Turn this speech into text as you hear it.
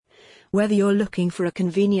Whether you're looking for a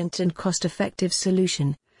convenient and cost-effective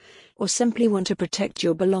solution, or simply want to protect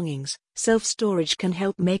your belongings, self-storage can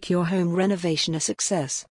help make your home renovation a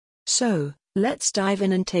success. So, let's dive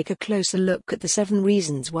in and take a closer look at the 7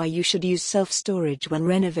 reasons why you should use self-storage when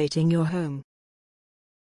renovating your home.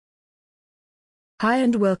 Hi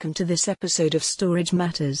and welcome to this episode of Storage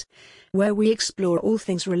Matters, where we explore all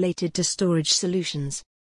things related to storage solutions.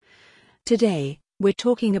 Today, we're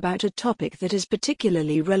talking about a topic that is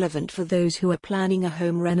particularly relevant for those who are planning a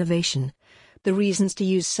home renovation: the reasons to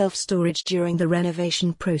use self-storage during the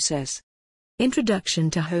renovation process.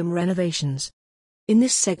 Introduction to home renovations. In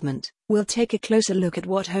this segment, we'll take a closer look at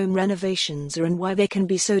what home renovations are and why they can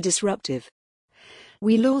be so disruptive.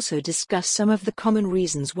 We'll also discuss some of the common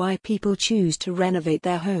reasons why people choose to renovate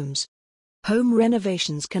their homes. Home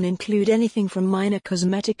renovations can include anything from minor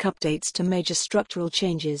cosmetic updates to major structural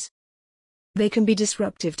changes. They can be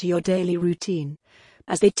disruptive to your daily routine,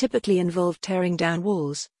 as they typically involve tearing down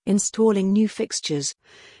walls, installing new fixtures,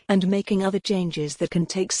 and making other changes that can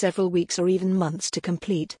take several weeks or even months to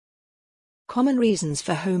complete. Common reasons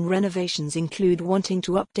for home renovations include wanting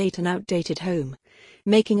to update an outdated home,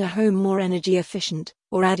 making a home more energy efficient,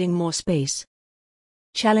 or adding more space.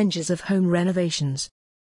 Challenges of home renovations.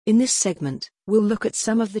 In this segment, we'll look at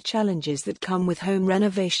some of the challenges that come with home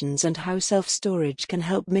renovations and how self-storage can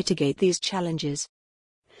help mitigate these challenges.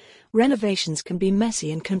 Renovations can be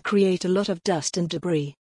messy and can create a lot of dust and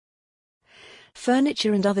debris.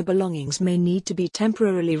 Furniture and other belongings may need to be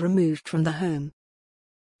temporarily removed from the home.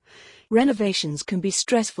 Renovations can be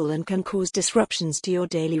stressful and can cause disruptions to your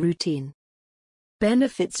daily routine.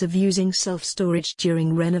 Benefits of using self-storage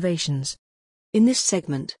during renovations. In this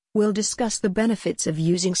segment, we'll discuss the benefits of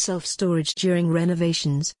using self-storage during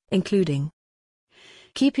renovations, including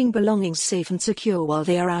keeping belongings safe and secure while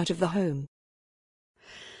they are out of the home,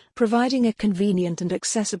 providing a convenient and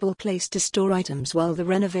accessible place to store items while the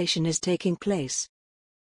renovation is taking place,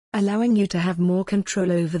 allowing you to have more control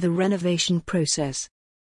over the renovation process,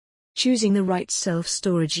 choosing the right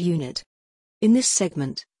self-storage unit. In this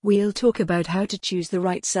segment, we'll talk about how to choose the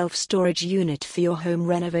right self-storage unit for your home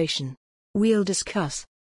renovation. We'll discuss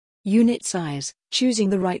unit size,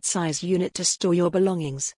 choosing the right size unit to store your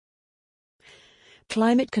belongings.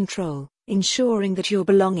 Climate control, ensuring that your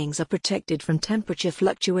belongings are protected from temperature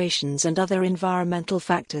fluctuations and other environmental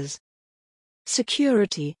factors.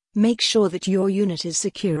 Security, make sure that your unit is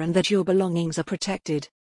secure and that your belongings are protected.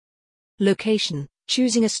 Location,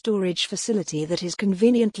 choosing a storage facility that is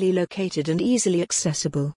conveniently located and easily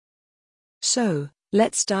accessible. So,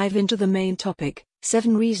 let's dive into the main topic: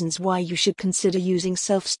 7 reasons why you should consider using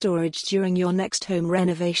self-storage during your next home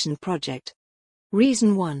renovation project.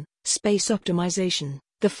 Reason 1, space optimization.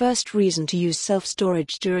 The first reason to use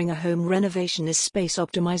self-storage during a home renovation is space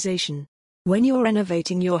optimization. When you're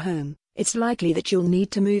renovating your home, it's likely that you'll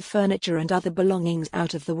need to move furniture and other belongings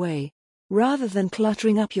out of the way. Rather than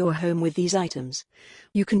cluttering up your home with these items,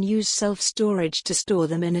 you can use self-storage to store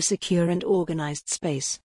them in a secure and organized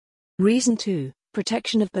space. Reason 2,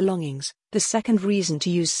 protection of belongings. The second reason to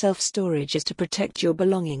use self-storage is to protect your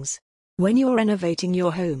belongings. When you're renovating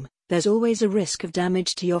your home, there's always a risk of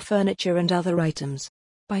damage to your furniture and other items.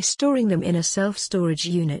 By storing them in a self-storage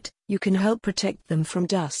unit, you can help protect them from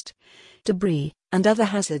dust, debris, and other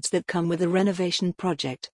hazards that come with a renovation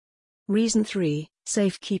project. Reason 3,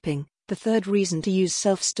 safekeeping. The third reason to use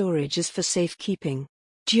self-storage is for safekeeping.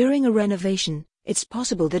 During a renovation, it's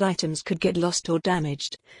possible that items could get lost or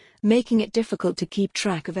damaged, making it difficult to keep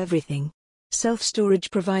track of everything.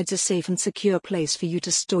 Self-storage provides a safe and secure place for you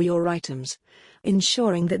to store your items,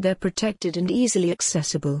 ensuring that they're protected and easily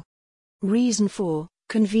accessible. Reason 4,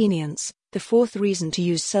 convenience. The fourth reason to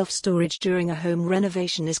use self-storage during a home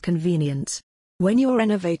renovation is convenience. When you're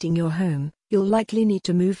renovating your home, you'll likely need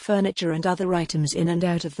to move furniture and other items in and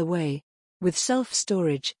out of the way. With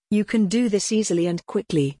self-storage, you can do this easily and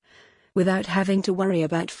quickly, without having to worry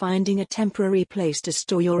about finding a temporary place to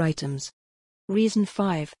store your items. Reason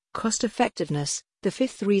 5, cost-effectiveness. The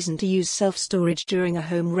fifth reason to use self-storage during a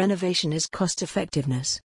home renovation is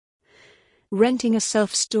cost-effectiveness. Renting a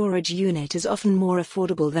self-storage unit is often more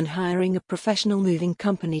affordable than hiring a professional moving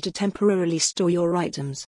company to temporarily store your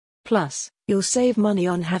items. Plus, you'll save money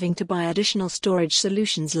on having to buy additional storage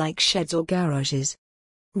solutions like sheds or garages.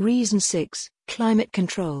 Reason 6, climate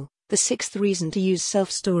control. The sixth reason to use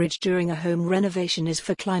self-storage during a home renovation is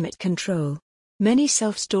for climate control. Many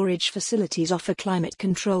self-storage facilities offer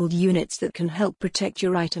climate-controlled units that can help protect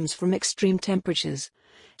your items from extreme temperatures,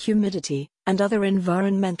 humidity, and other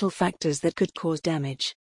environmental factors that could cause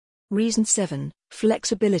damage. Reason 7,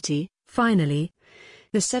 flexibility. Finally,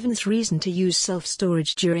 the seventh reason to use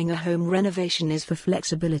self-storage during a home renovation is for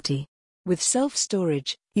flexibility. With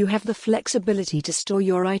self-storage, you have the flexibility to store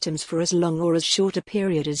your items for as long or as short a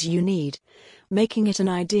period as you need, making it an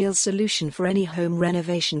ideal solution for any home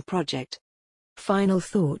renovation project. Final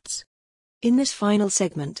thoughts. In this final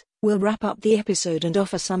segment, we'll wrap up the episode and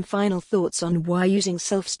offer some final thoughts on why using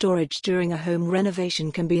self-storage during a home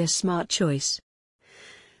renovation can be a smart choice.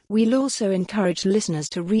 We'll also encourage listeners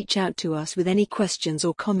to reach out to us with any questions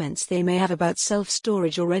or comments they may have about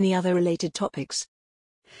self-storage or any other related topics.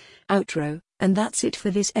 Outro, and that's it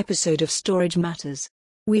for this episode of Storage Matters.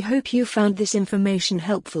 We hope you found this information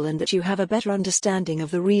helpful and that you have a better understanding of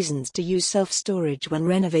the reasons to use self-storage when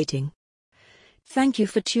renovating. Thank you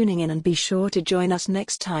for tuning in and be sure to join us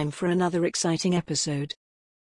next time for another exciting episode.